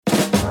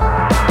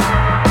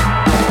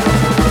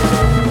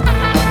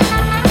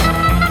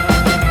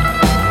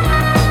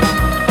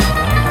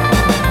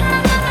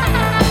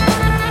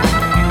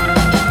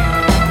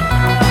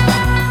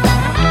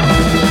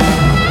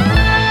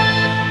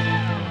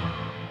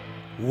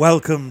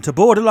Welcome to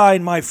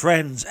Borderline, my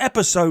friends.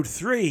 Episode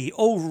 3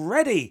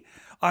 already.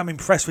 I'm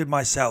impressed with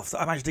myself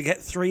that I managed to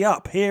get 3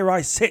 up. Here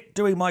I sit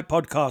doing my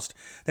podcast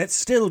that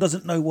still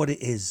doesn't know what it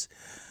is.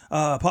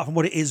 Apart from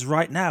what it is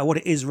right now. What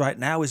it is right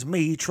now is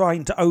me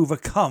trying to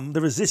overcome the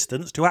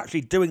resistance to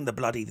actually doing the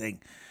bloody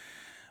thing.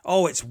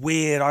 Oh, it's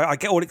weird. I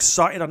get all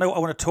excited. I know what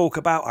I want to talk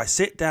about. I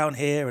sit down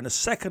here and the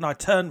second I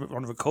turn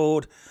on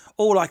record,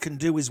 all I can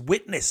do is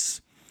witness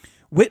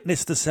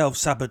the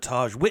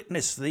self-sabotage,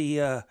 witness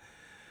the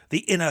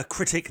inner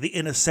critic, the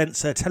inner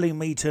censor telling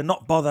me to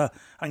not bother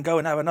and go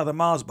and have another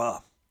Mars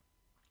bar.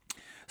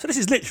 So this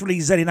is literally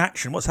Zen in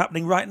action. What's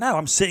happening right now?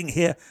 I'm sitting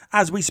here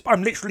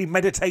I'm literally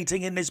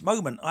meditating in this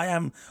moment. I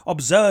am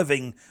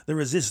observing the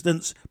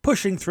resistance,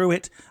 pushing through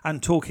it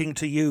and talking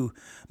to you,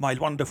 my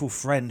wonderful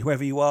friend,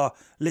 whoever you are,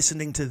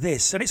 listening to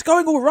this. And it's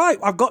going all right.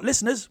 I've got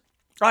listeners.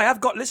 I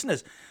have got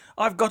listeners.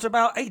 I've got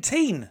about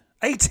 18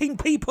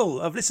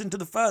 people have listened to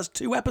the first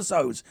 2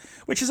 episodes,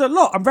 which is a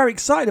lot. I'm very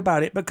excited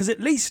about it because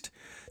at least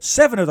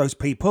 7 of those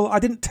people I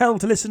didn't tell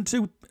to listen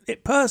to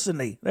it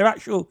personally. They're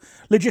actually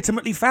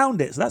legitimately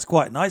found it. So that's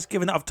quite nice,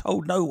 given that I've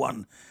told no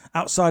one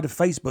outside of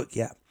Facebook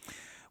yet.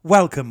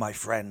 Welcome, my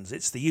friends.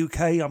 It's the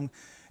UK. I'm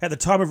at the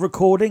time of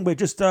recording. We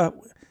just had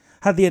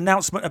the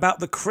announcement about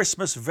the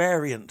Christmas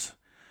variant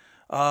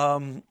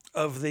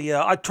of the...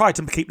 I tried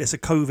to keep this a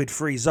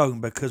COVID-free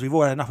zone because we've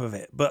all had enough of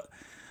it, but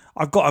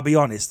I've got to be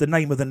honest, the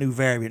name of the new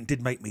variant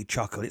did make me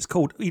chuckle. It's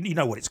called, you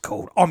know what it's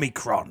called,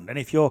 Omicron. And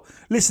if you're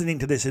listening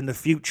to this in the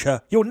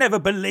future, you'll never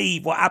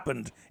believe what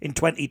happened in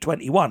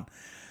 2021.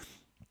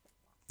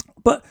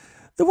 But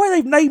the way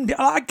they've named it,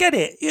 I get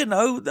it. You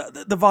know,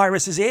 the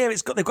virus is here.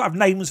 They've got to have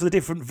names for the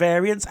different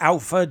variants,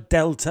 Alpha,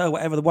 Delta,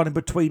 whatever the one in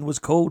between was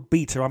called,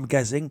 Beta, I'm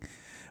guessing.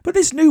 But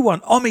this new one,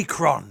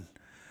 Omicron,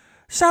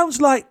 sounds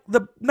like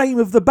the name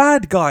of the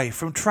bad guy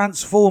from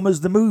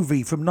Transformers the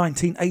movie from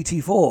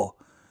 1984.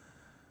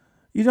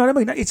 You know what I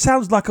mean? It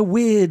sounds like a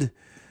weird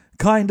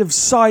kind of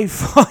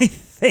sci-fi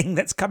thing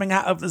that's coming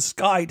out of the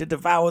sky to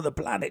devour the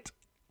planet.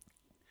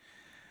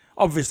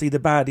 Obviously, the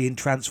baddie in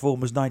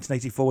Transformers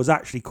 1984 was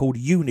actually called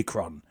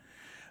Unicron.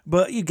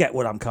 But you get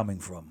what I'm coming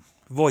from.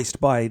 Voiced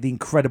by the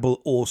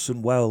incredible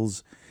Orson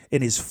Welles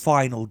in his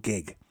final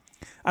gig.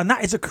 And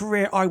that is a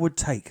career I would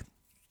take.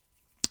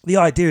 The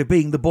idea of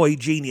being the boy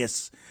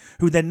genius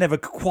who then never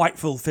quite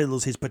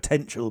fulfills his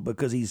potential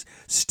because he's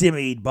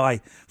stymied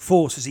by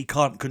forces he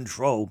can't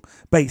control,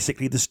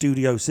 basically the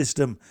studio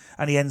system,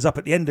 and he ends up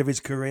at the end of his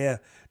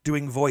career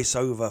doing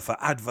voiceover for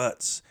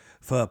adverts,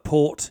 for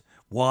port,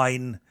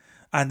 wine,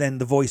 and then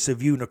the voice of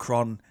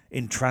Unicron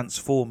in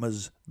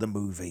Transformers the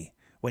movie.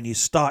 When you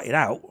started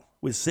out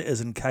with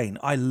Citizen Kane,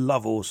 I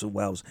love Orson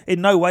Welles.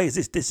 In no way is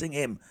this dissing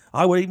him.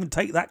 I would even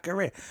take that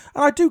career.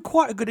 And I do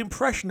quite a good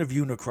impression of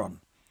Unicron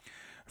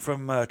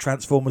from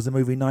Transformers the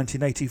movie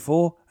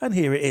 1984, and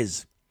here it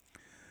is.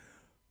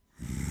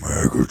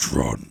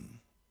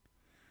 Megatron.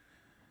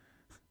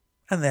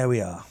 And there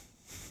we are.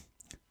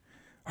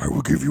 I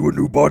will give you a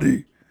new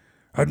body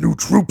and new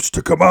troops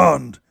to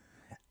command.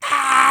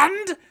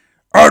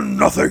 And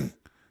nothing.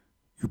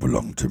 You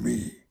belong to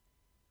me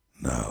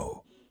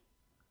now.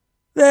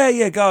 There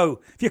you go.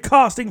 If you're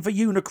casting for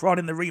Unicron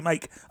in the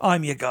remake,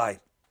 I'm your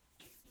guy.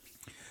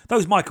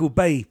 Those Michael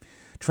Bay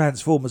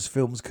Transformers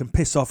films can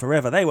piss off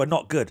forever. They were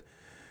not good.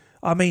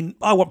 I mean,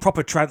 I want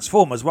proper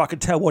Transformers where I can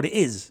tell what it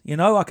is. You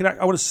know, I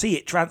want to see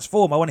it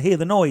transform. I want to hear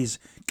the noise.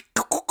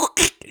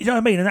 You know what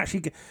I mean? And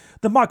actually,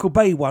 the Michael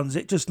Bay ones,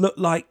 it just looked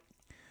like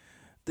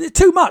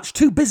too much,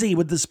 too busy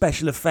with the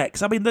special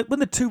effects. I mean, when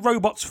the 2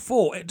 robots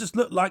fought, it just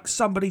looked like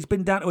somebody's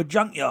been down to a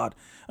junkyard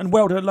and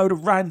welded a load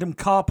of random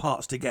car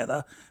parts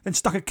together, then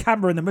stuck a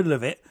camera in the middle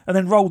of it, and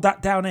then rolled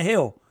that down a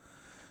hill.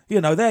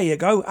 You know, there you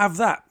go. Have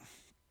that.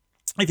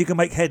 If you can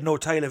make head nor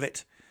tail of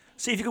it.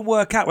 See if you can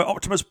work out where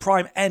Optimus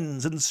Prime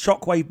ends and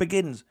Shockwave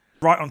begins.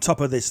 Right on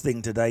top of this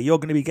thing today, you're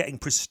going to be getting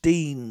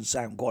pristine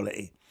sound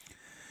quality.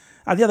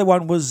 And the other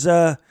one was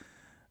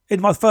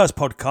in my first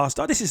podcast.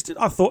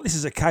 I thought this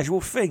is a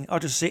casual thing. I'll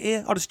just sit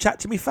here. I'll just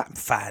chat to me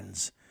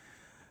fans.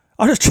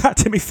 I'll just chat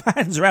to me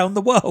fans around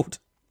the world.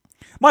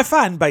 My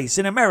fan base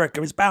in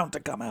America is bound to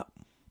come out.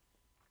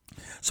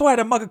 So I had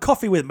a mug of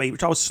coffee with me,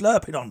 which I was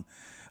slurping on.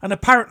 And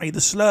apparently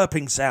the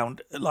slurping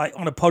sound, like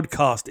on a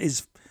podcast,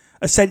 is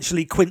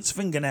essentially Quint's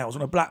fingernails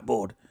on a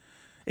blackboard.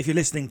 If you're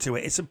listening to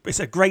it, it's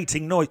a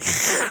grating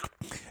noise.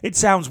 It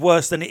sounds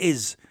worse than it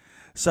is.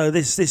 So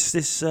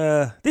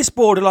this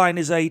borderline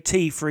is a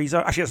tea-free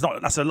zone. Actually,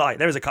 that's a lie.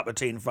 There is a cup of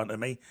tea in front of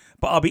me,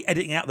 but I'll be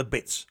editing out the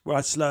bits where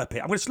I slurp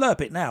it. I'm going to slurp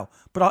it now,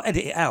 but I'll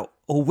edit it out.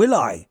 Or will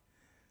I?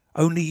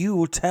 Only you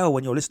will tell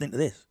when you're listening to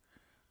this.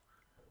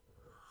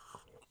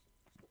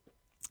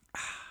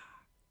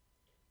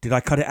 Did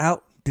I cut it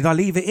out? Did I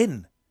leave it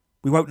in?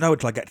 We won't know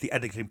until I get to the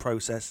editing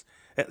process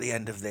at the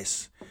end of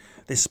this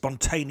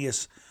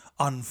spontaneous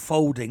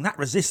unfolding. That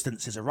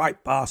resistance is a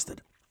right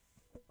bastard.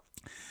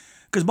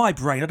 Because my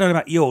brain, I don't know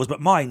about yours,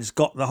 but mine's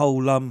got the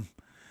whole, well,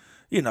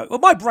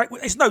 my brain,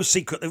 it's no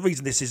secret the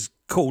reason this is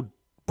called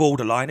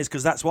borderline is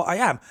because that's what I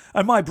am.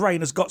 And my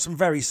brain has got some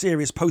very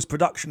serious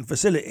post-production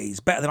facilities,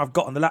 better than I've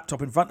got on the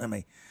laptop in front of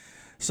me.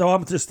 So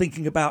I'm just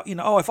thinking about,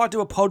 if I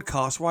do a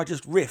podcast where I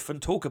just riff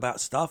and talk about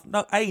stuff,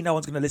 no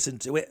one's going to listen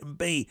to it, and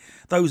B,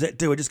 those that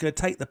do are just going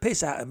to take the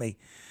piss out of me.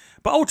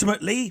 But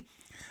ultimately,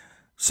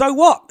 so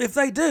what? If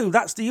they do,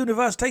 that's the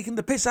universe taking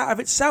the piss out of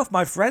itself,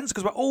 my friends,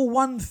 because we're all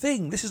one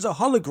thing. This is a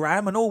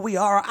hologram, and all we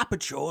are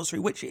apertures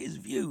through which it is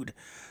viewed.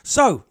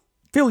 So,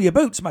 fill your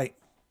boots, mate.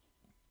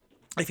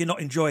 If you're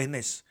not enjoying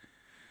this.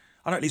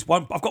 I know at least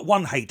one. I've got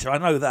one hater, I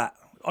know that.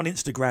 On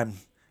Instagram,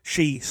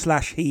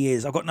 she/he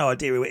is. I've got no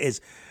idea who it is.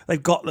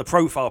 They've got the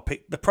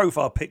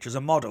profile picture's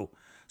a model.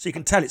 So you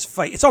can tell it's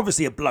fake. It's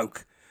obviously a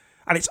bloke.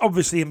 And it's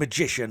obviously a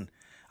magician.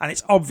 And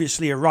it's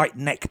obviously a right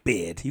neck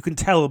beard. You can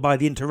tell by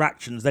the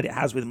interactions that it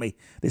has with me,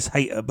 this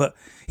hater. But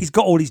he's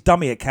got all these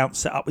dummy accounts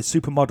set up with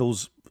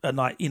supermodels. And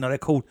they're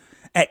called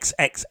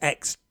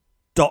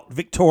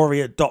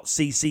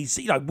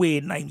xxx.victoria.ccc.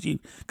 Weird names you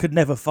could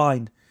never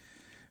find.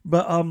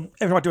 But every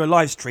time I do a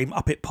live stream,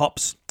 up it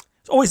pops.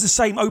 It's always the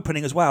same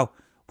opening as well.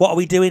 What are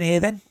we doing here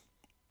then?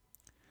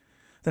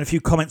 Then a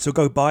few comments will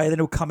go by, and then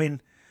it'll come in.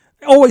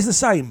 Always the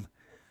same.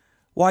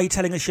 Why are you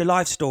telling us your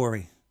life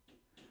story?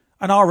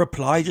 And I'll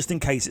reply, just in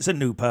case it's a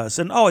new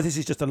person. Oh, this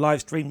is just a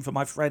live stream for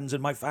my friends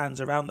and my fans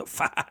around the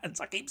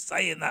fans. I keep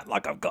saying that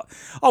like I've got...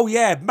 Oh,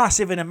 yeah,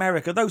 massive in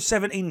America. Those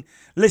 17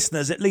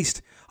 listeners, at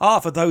least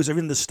half of those are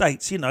in the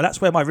States. That's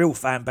where my real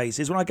fan base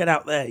is. When I get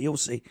out there, you'll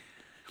see.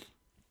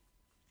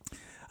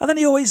 And then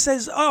he always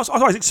says, I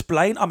always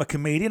explain, I'm a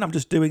comedian, I'm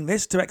just doing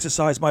this to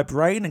exercise my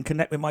brain and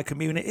connect with my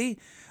community.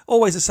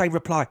 Always the same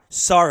reply,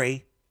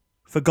 sorry,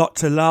 forgot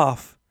to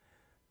laugh.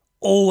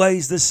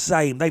 Always the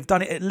same. They've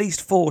done it at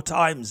least 4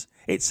 times.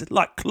 It's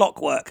like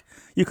clockwork.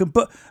 You can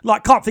put,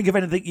 can't think of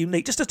anything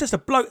unique. Just a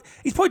bloke.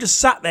 He's probably just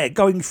sat there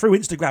going through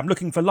Instagram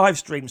looking for live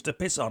streams to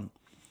piss on.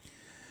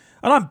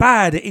 And I'm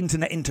bad at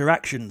internet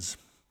interactions.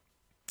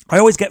 I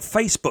always get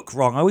Facebook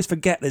wrong. I always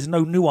forget there's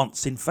no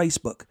nuance in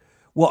Facebook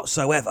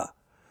whatsoever.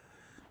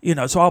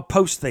 So I'll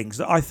post things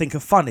that I think are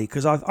funny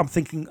because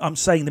I'm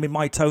saying them in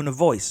my tone of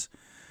voice.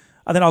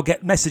 And then I'll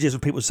get messages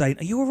from people saying,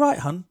 are you all right,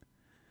 hun?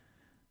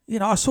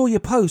 I saw your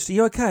post. Are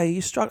you okay?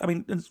 You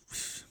struggling?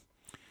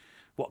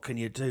 What can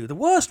you do? The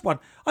worst one.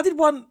 I did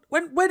one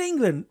when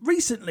England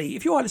recently,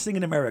 if you are listening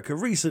in America,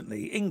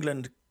 recently,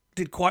 England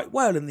did quite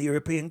well in the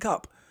European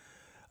Cup.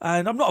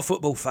 And I'm not a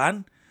football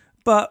fan,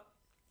 but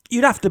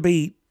you'd have to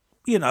be,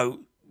 you'd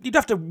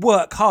have to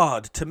work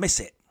hard to miss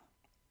it.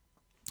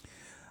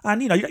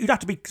 And, you'd have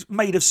to be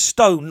made of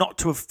stone not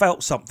to have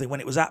felt something when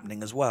it was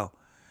happening as well.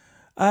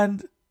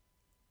 And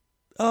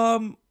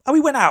we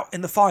went out in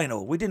the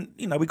final. We didn't,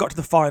 we got to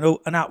the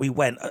final and out we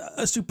went.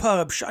 A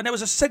superb show. And there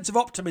was a sense of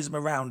optimism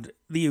around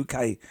the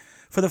UK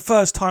for the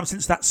first time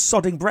since that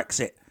sodding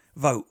Brexit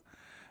vote.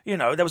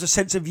 There was a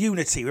sense of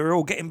unity. We were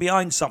all getting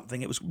behind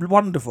something. It was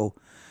wonderful.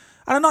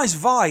 And a nice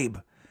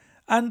vibe.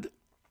 And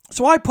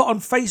so I put on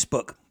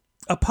Facebook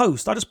a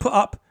post. I just put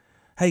up,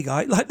 hey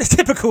guys, like the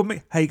typical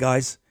me, hey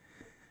guys.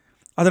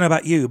 I don't know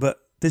about you, but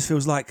this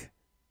feels like,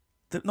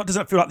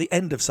 doesn't feel like the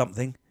end of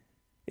something.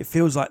 It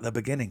feels like the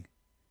beginning.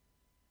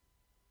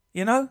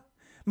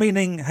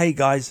 Meaning, hey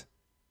guys,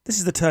 this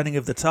is the turning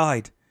of the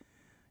tide.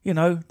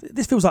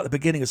 This feels like the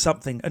beginning of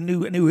something, a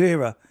new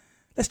era.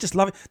 Let's just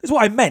love it. This is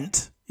what I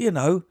meant,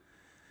 So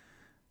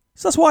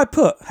that's why I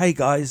put, hey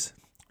guys,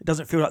 it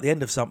doesn't feel like the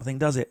end of something,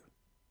 does it?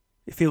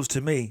 It feels to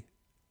me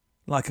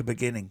like a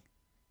beginning.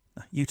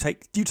 You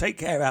take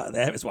care out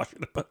there, is what I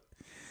should have put.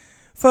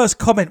 First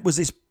comment was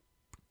this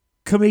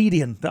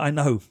comedian that I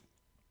know.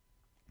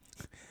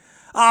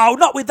 Oh,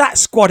 not with that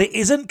squad it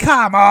isn't.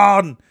 Come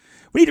on.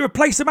 We need to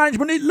replace the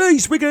management at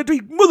least. We're going to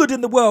be mothered in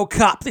the World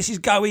Cup. This is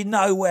going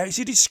nowhere. It's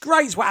a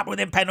disgrace what happened with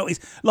them penalties.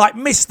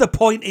 Missed the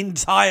point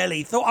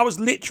entirely. Thought I was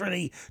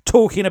literally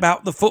talking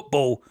about the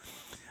football.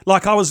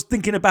 I was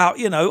thinking about,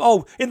 in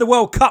the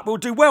World Cup we'll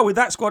do well with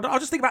that squad. I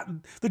was just thinking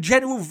about the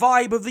general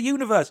vibe of the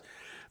universe.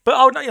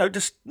 But,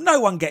 just no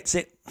one gets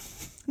it.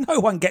 No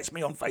one gets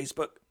me on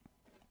Facebook.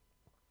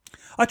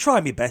 I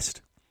try my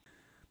best.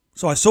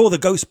 So I saw the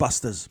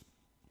Ghostbusters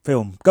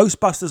film,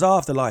 Ghostbusters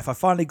Afterlife. I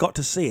finally got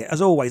to see it.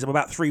 As always, I'm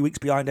about 3 weeks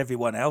behind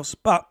everyone else,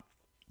 but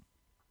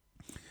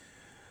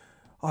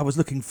I was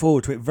looking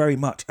forward to it very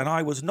much, and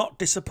I was not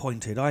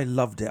disappointed. I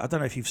loved it. I don't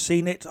know if you've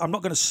seen it. I'm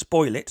not going to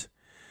spoil it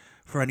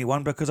for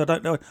anyone because I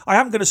don't know. I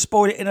am going to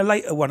spoil it in a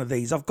later one of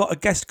these. I've got a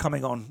guest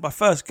coming on, my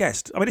first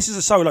guest. I mean, this is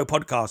a solo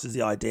podcast is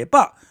the idea,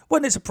 but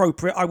when it's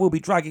appropriate, I will be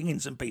dragging in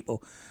some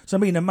people. So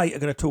me and a mate are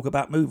going to talk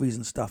about movies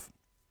and stuff.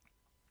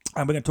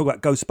 And we're going to talk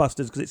about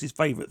Ghostbusters because it's his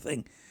favourite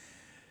thing.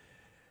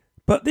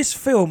 But this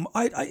film,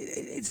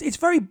 it's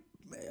very...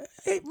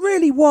 It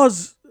really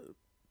was...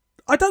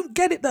 I don't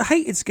get it, the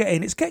hate it's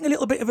getting. It's getting a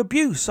little bit of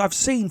abuse, I've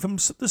seen, from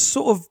the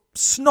sort of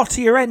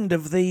snottier end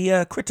of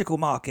the critical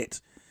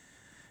market.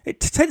 It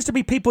tends to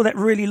be people that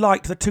really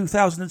liked the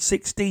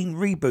 2016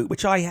 reboot,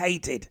 which I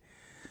hated.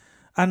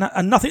 And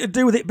nothing to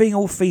do with it being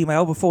all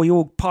female, before you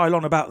all pile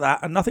on about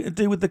that, and nothing to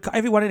do with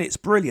everyone in it's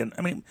brilliant.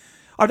 I mean,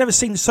 I've never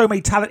seen so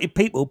many talented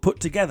people put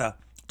together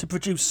to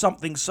produce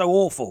something so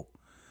awful.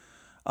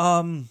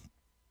 I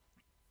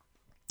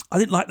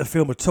didn't like the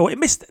film at all. It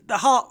missed the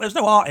heart. There was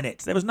no heart in it.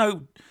 There was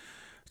no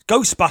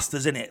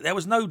Ghostbusters in it. There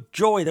was no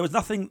joy. There was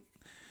nothing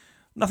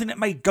that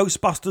made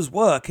Ghostbusters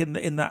work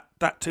in that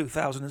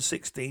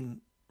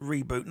 2016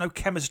 reboot. No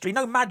chemistry,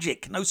 no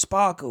magic, no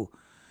sparkle.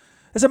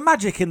 There's a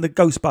magic in the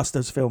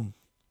Ghostbusters film,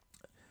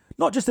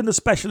 not just in the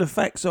special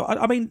effects.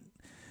 I mean,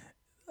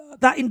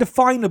 that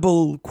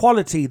indefinable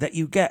quality that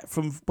you get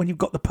from when you've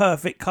got the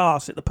perfect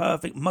cast at the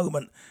perfect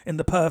moment in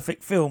the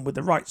perfect film with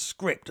the right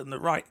script and the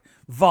right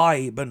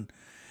vibe, and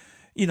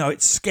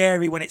it's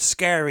scary when it's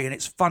scary and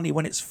it's funny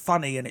when it's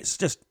funny, and it's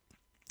just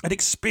an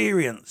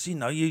experience. You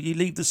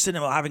leave the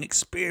cinema having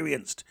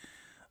experienced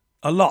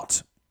a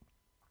lot.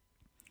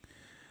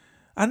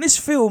 And this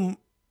film,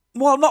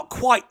 while not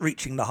quite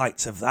reaching the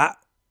heights of that,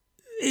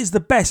 is the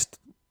best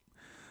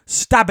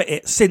stab at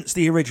it since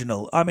the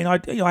original. I mean, I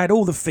had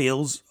all the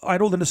feels, I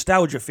had all the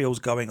nostalgia feels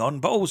going on,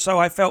 but also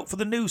I felt for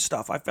the new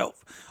stuff.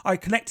 I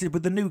connected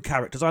with the new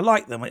characters. I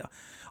like them.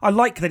 I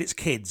like that it's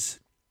kids.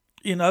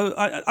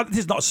 This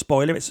is not a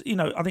spoiler. It's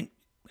I think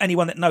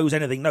anyone that knows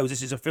anything knows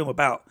this is a film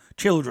about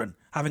children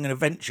having an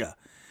adventure.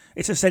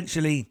 It's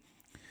essentially,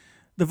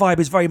 the vibe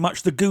is very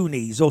much the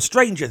Goonies or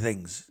Stranger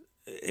Things.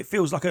 It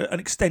feels like an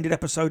extended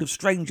episode of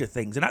Stranger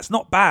Things, and that's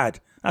not bad.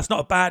 That's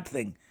not a bad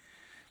thing.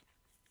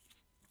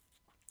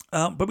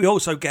 But we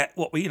also get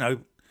what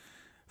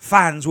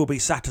fans will be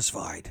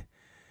satisfied.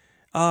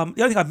 The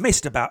only thing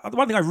the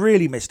one thing I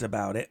really missed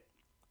about it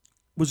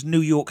was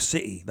New York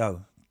City,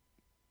 though.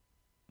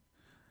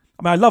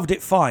 I mean, I loved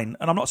it fine,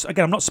 and I'm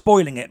not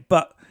spoiling it,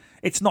 but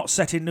it's not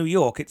set in New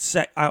York. It's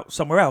set out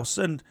somewhere else.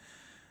 And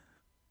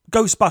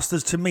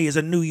Ghostbusters to me is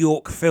a New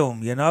York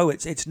film.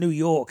 It's New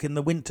York in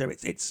the winter.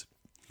 It's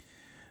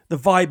the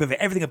vibe of it,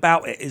 everything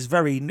about it is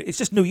it's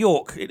just New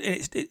York.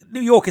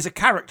 New York is a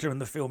character in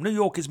the film. New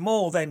York is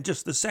more than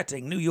just the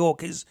setting. New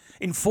York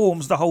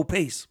informs the whole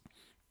piece.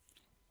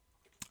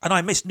 And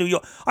I miss New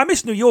York. I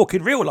miss New York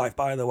in real life,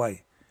 by the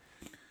way.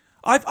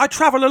 I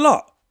travel a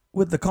lot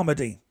with the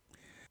comedy.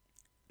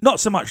 Not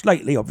so much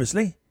lately,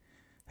 obviously.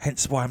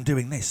 Hence why I'm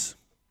doing this.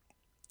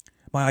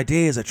 My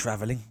ideas are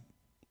travelling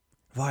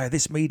via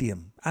this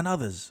medium and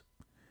others.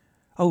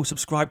 Oh,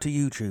 subscribe to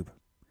YouTube.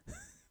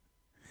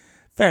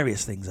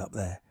 Various things up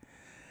there.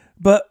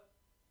 But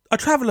I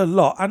travel a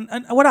lot,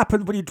 and what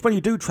happens when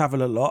you do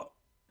travel a lot,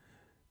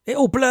 it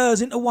all blurs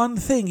into one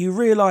thing. You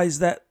realise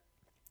that,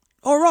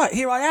 all right,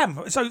 here I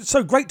am. It's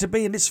so great to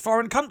be in this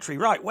foreign country.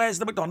 Right, where's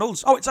the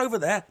McDonald's? Oh, it's over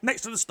there,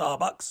 next to the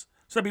Starbucks.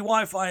 So there'll be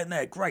Wi-Fi in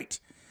there. Great.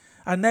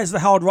 And there's the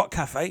Hard Rock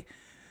Cafe.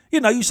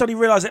 You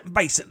suddenly realise that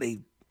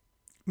basically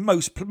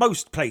most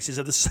places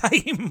are the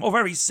same or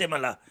very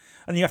similar,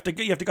 and you have to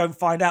go and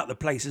find out the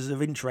places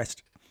of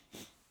interest.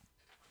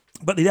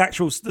 But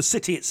the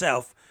city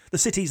itself, the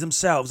cities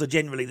themselves are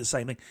generally the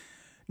same thing.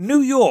 New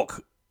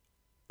York,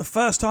 the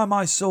first time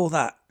I saw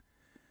that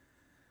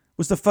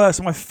was the first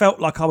time I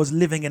felt like I was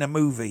living in a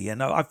movie.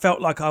 I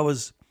felt like I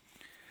was,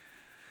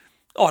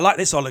 I like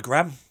this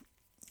hologram.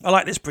 I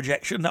like this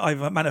projection that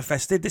I've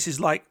manifested. This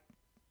is like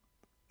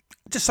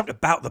just something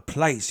about the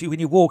place. When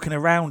you're walking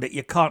around it,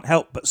 you can't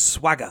help but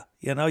swagger.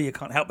 You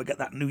can't help but get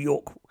that New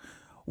York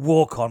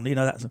walk on.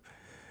 That's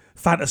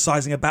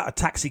fantasizing about a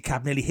taxi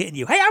cab nearly hitting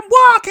you. Hey, I'm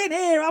walking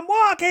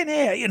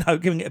here,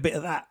 giving it a bit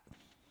of that.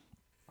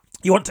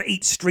 You want to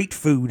eat street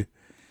food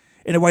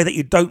in a way that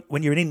you don't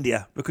when you're in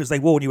India, because they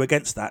warn you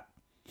against that.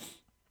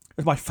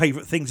 One of my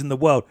favourite things in the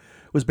world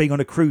was being on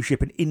a cruise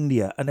ship in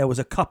India, and there was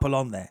a couple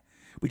on there.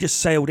 We just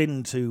sailed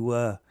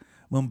into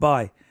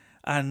Mumbai,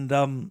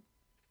 and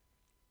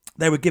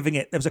they were giving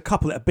it. There was a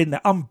couple that had been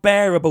there,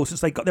 unbearable since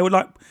they got. They were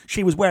like,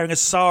 she was wearing a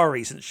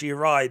sari since she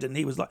arrived, and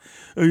he was like,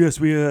 "Oh yes,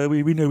 we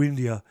know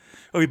India.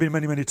 Oh, we've been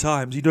many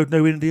times. You don't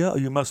know India? Oh,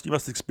 you must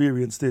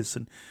experience this."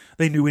 And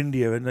they knew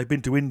India, and they've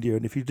been to India.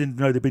 And if you didn't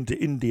know they'd been to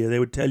India, they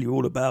would tell you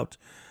all about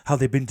how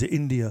they've been to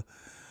India.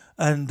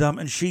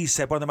 And she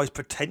said one of the most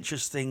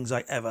pretentious things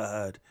I ever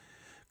heard,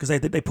 because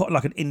they put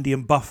like an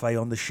Indian buffet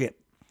on the ship,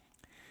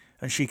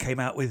 and she came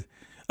out with,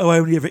 "Oh, I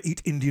only ever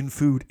eat Indian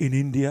food in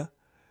India,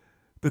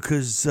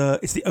 because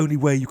it's the only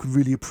way you can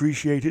really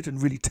appreciate it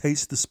and really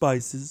taste the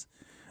spices,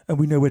 and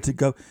we know where to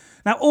go."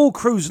 Now, all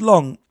cruise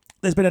long,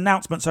 there's been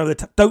announcements over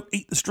don't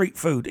eat the street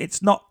food.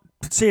 It's not,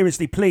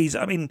 seriously, please.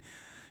 I mean,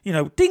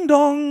 ding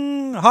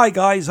dong. Hi,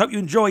 guys. Hope you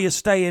enjoy your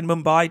stay in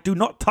Mumbai. Do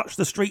not touch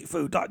the street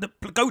food.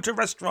 Go to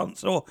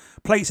restaurants or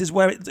places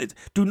where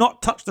do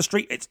not touch the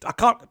street. I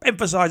can't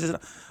emphasise it.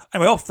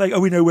 Anyway, off they go. Oh,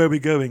 we know where we're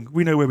going.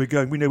 We know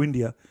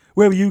India.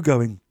 Where are you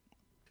going?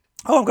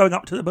 Oh, I'm going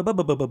up to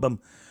the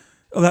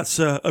Oh, that's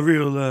a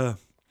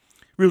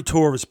real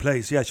tourist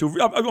place. Yes,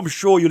 I'm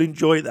sure you'll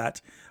enjoy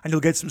that, and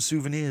you'll get some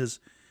souvenirs.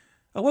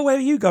 Oh, well, where are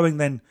you going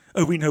then?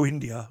 Oh, we know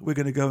India. We're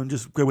going to go and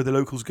just go where the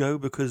locals go,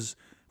 because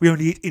we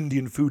only eat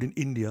Indian food in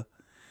India.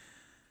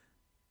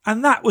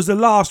 And that was the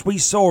last we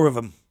saw of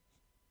them.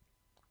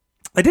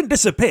 They didn't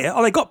disappear.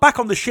 Oh, they got back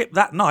on the ship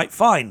that night,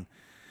 fine.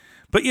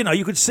 But,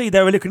 you could see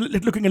they were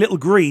looking a little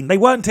green. They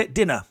weren't at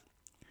dinner.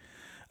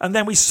 And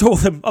then we saw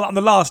them on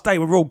the last day.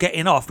 We were all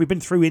getting off. We'd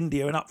been through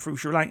India and up through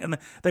Sri Lanka, and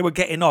they were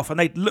getting off. And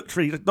they'd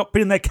literally not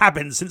been in their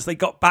cabins since they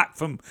got back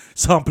from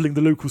sampling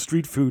the local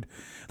street food.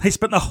 They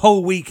spent the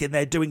whole week in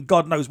there doing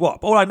God knows what.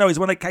 But all I know is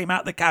when they came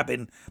out the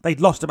cabin, they'd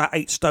lost about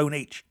 8 stone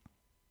each.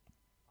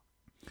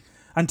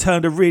 And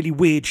turned a really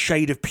weird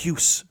shade of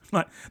puce.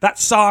 Like, that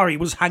sari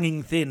was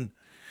hanging thin.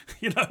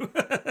 You know?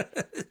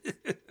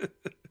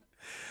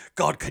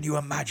 God, can you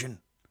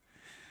imagine?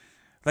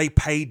 They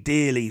paid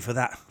dearly for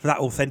that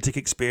authentic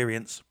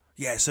experience.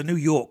 Yeah, so New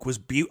York was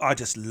beautiful. I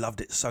just loved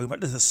it so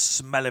much. There's the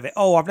smell of it.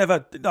 Oh, I've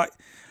never,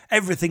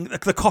 everything,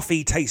 the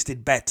coffee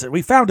tasted better.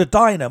 We found a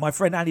diner, my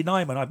friend Andy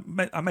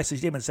Nyman, I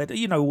messaged him and said,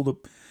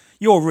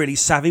 you're really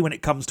savvy when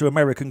it comes to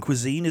American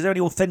cuisine. Is there any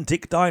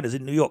authentic diners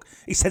in New York?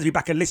 He sends me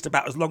back a list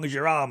about as long as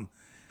your arm.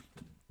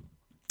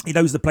 He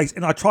knows the place.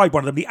 And I tried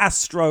one of them, the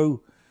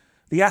Astro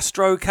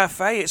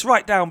Cafe. It's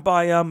right down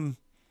by,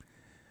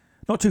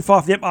 not too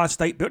far from the Empire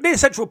State Building, near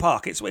Central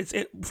Park. If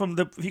you go from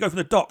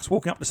the docks,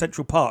 walking up to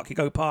Central Park, you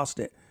go past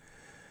it.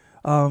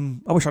 I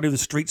wish I knew the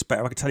streets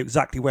better. I could tell you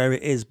exactly where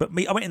it is. But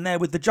I went in there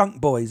with the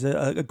Junk Boys,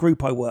 a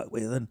group I work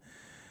with, and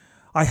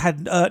I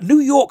had New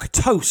York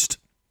toast.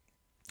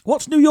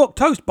 What's New York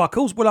toast,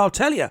 Buckles? Well, I'll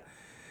tell you.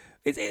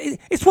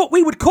 It's what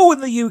we would call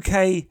in the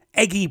UK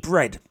eggy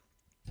bread.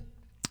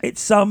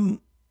 It's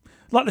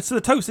like so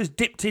the toast is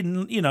dipped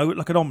in,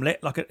 like an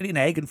omelette, like an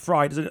egg and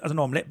fried as an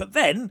omelette, but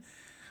then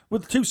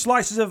with 2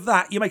 slices of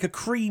that, you make a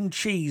cream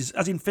cheese,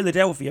 as in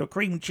Philadelphia, a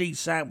cream cheese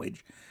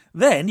sandwich.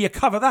 Then you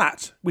cover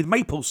that with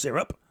maple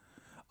syrup.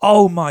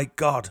 Oh my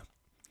God.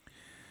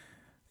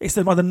 It's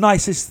one of the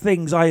nicest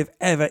things I have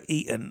ever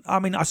eaten. I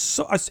mean,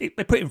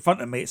 they put it in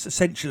front of me. It's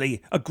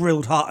essentially a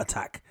grilled heart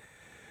attack.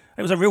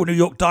 It was a real New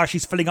York dish.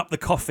 She's filling up the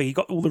coffee. You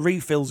got all the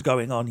refills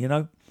going on,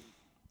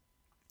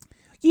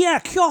 Yeah,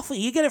 coffee.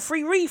 You get a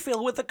free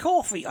refill with the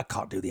coffee. I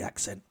can't do the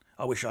accent.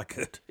 I wish I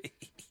could.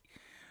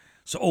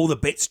 So all the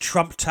bits,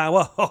 Trump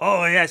Tower,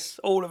 oh yes,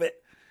 all of it.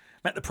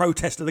 Met the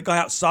protester, the guy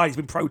outside, he's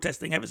been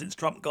protesting ever since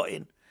Trump got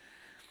in.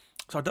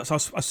 So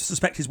I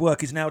suspect his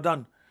work is now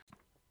done.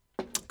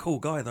 Cool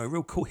guy though,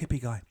 real cool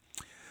hippie guy.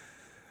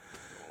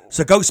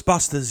 So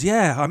Ghostbusters,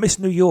 yeah, I miss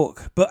New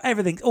York, but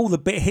everything,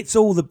 hits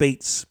all the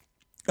beats.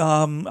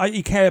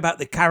 You care about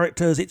the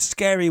characters, it's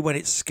scary when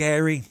it's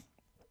scary.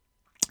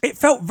 It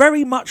felt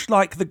very much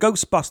like the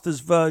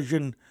Ghostbusters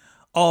version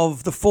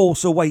of The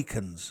Force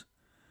Awakens.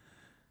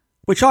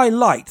 Which I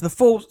liked,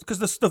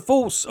 because the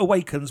Force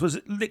Awakens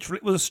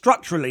was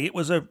structurally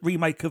a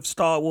remake of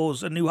Star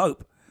Wars: A New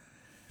Hope,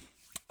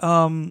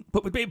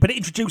 but it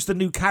introduced the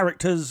new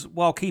characters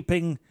while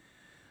keeping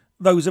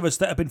those of us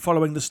that have been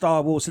following the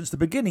Star Wars since the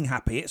beginning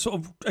happy. It sort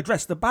of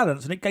addressed the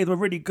balance, and it gave them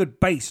a really good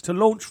base to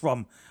launch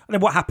from. And then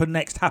what happened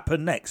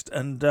next,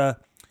 and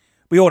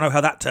we all know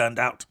how that turned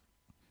out.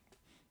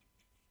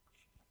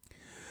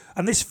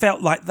 And this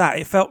felt like that.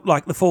 It felt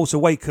like The Force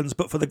Awakens,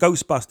 but for the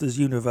Ghostbusters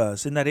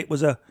universe, in that it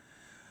was a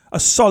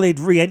solid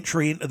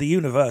re-entry into the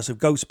universe of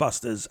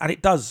Ghostbusters. And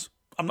it does,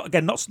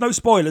 no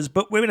spoilers,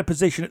 but we're in a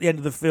position at the end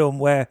of the film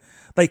where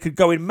they could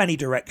go in many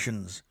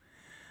directions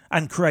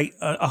and create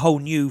a whole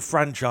new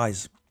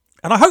franchise.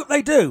 And I hope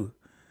they do.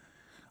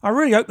 I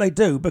really hope they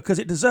do, because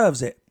it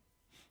deserves it.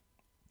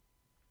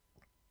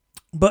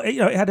 But it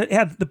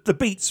had the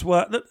beats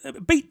were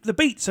the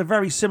beats are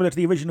very similar to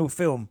the original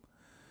film,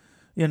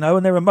 and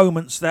there are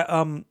moments that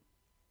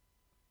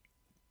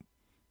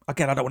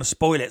again, I don't want to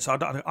spoil it, so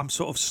I'm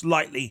sort of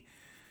slightly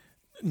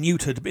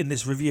neutered in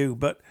this review.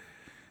 But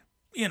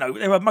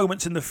there are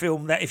moments in the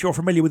film that, if you're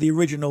familiar with the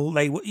original,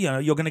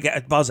 you're going to get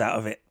a buzz out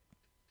of it.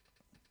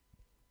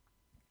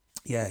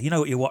 Yeah, you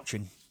know what you're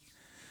watching.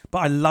 But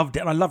I loved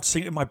it, and I loved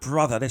seeing it with my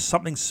brother. There's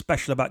something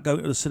special about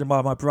going to the cinema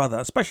with my brother,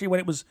 especially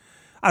when it was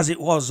as it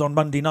was on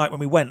Monday night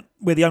when we went.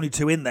 We're the only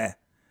 2 in there,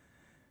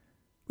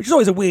 which is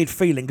always a weird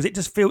feeling, because it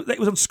just feels it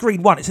was on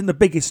screen 1. It's in the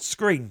biggest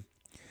screen.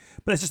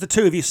 But it's just the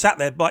 2 of you sat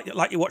there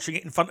like you're watching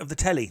it in front of the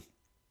telly.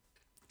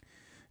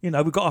 We've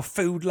got our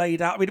food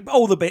laid out. I mean,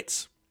 all the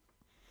bits.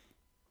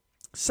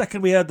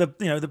 Second, we heard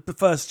the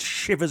first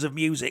shivers of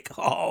music.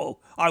 Oh,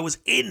 I was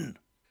in.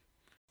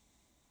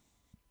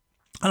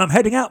 And I'm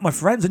heading out, my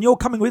friends, and you're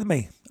coming with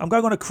me. I'm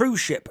going on a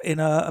cruise ship in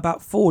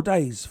about 4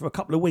 days for a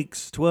couple of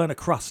weeks to earn a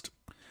crust.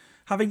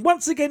 Having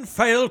once again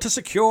failed to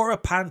secure a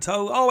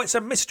panto. Oh, it's a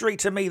mystery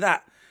to me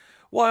that.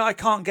 Why I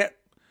can't get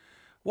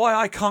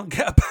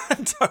a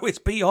panto is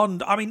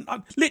beyond. I mean,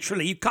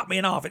 literally, you cut me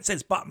in half. It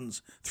says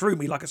buttons through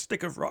me like a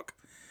stick of rock.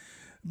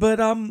 But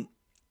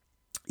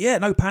yeah,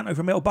 no panto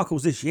for Metal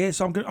Buckles this year.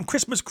 So I'm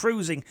Christmas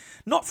cruising,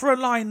 not for a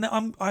line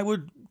that I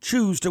would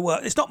choose to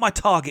work. It's not my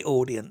target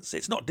audience.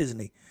 It's not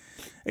Disney.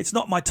 It's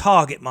not my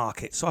target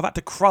market. So I've had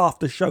to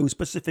craft a show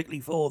specifically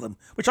for them,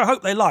 which I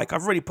hope they like.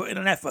 I've really put in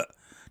an effort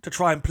to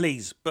try and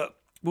please, but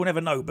we'll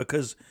never know,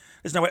 because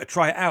there's no way to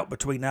try it out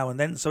between now and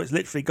then. So it's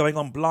literally going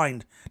on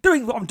blind,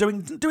 doing what I'm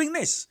doing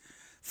this,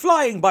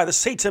 flying by the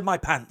seat of my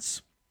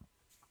pants.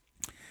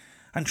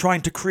 and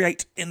trying to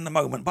create in the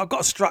moment. But I've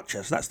got a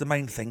structure, so that's the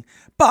main thing.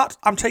 But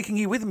I'm taking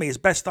you with me as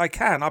best I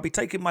can. I'll be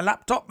taking my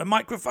laptop, my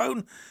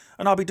microphone,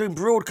 and I'll be doing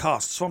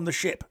broadcasts from the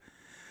ship.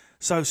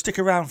 So stick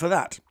around for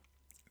that.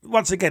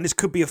 Once again, this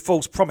could be a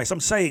false promise. I'm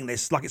saying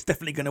this like it's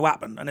definitely going to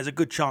happen, and there's a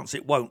good chance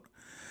it won't.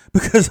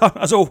 Because,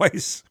 as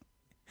always,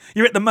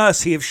 you're at the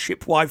mercy of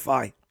ship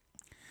Wi-Fi.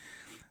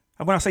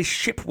 And when I say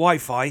ship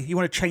Wi-Fi, you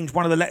want to change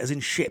one of the letters in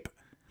ship.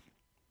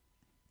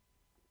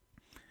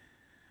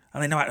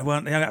 And they know how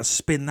to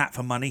spin that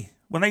for money.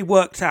 When they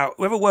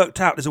whoever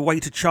worked out there's a way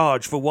to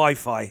charge for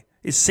Wi-Fi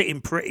is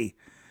sitting pretty.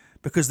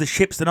 Because the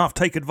ships then have to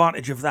take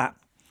advantage of that.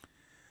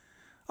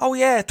 Oh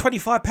yeah,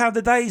 £25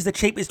 a day is the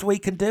cheapest we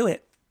can do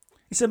it.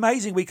 It's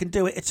amazing we can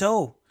do it at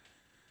all.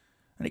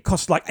 And it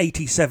costs like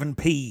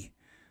 87p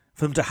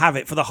for them to have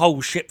it for the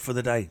whole ship for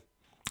the day.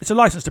 It's a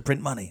license to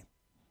print money.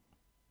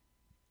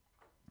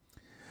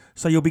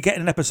 So you'll be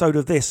getting an episode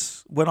of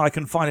this when I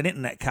can find an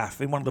internet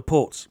cafe in one of the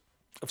ports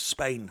of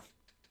Spain.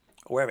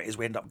 Or wherever it is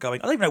we end up going.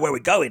 I don't even know where we're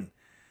going.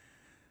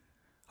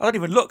 I don't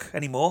even look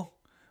anymore.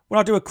 When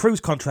I do a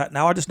cruise contract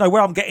now, I just know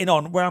where I'm getting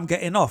on, where I'm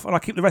getting off. And I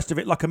keep the rest of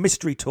it like a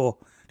mystery tour.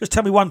 Just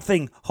tell me one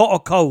thing, hot or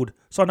cold,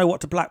 so I know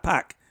what to black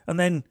pack. And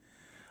then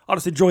I'll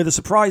just enjoy the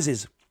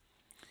surprises.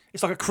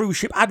 It's like a cruise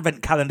ship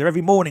advent calendar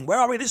every morning. Where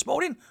are we this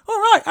morning? All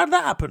right, how did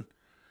that happen?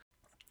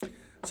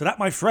 So that,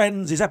 my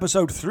friends, is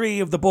episode 3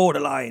 of The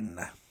Borderline.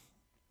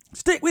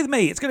 Stick with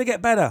me. It's going to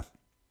get better.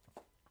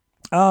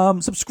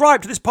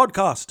 Subscribe to this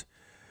podcast.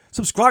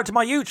 Subscribe to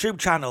my YouTube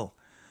channel.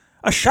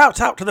 A shout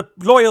out to the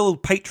loyal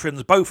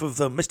patrons, both of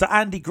them, Mr.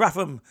 Andy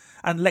Graffam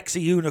and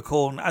Lexi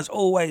Unicorn. As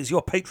always,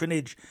 your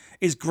patronage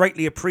is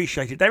greatly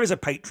appreciated. There is a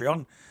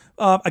Patreon.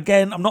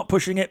 Again, I'm not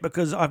pushing it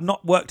because I've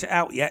not worked it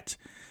out yet.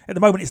 At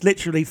the moment, it's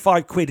literally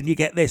 £5 and you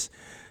get this.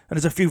 And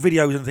there's a few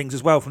videos and things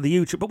as well from the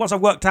YouTube. But once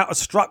I've worked out a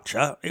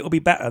structure, it'll be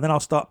better. Then I'll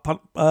start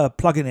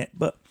plugging it.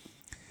 But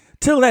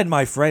till then,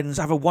 my friends,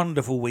 have a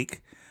wonderful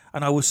week.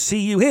 And I will see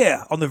you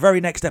here on the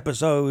very next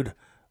episode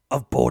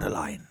of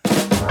Borderline.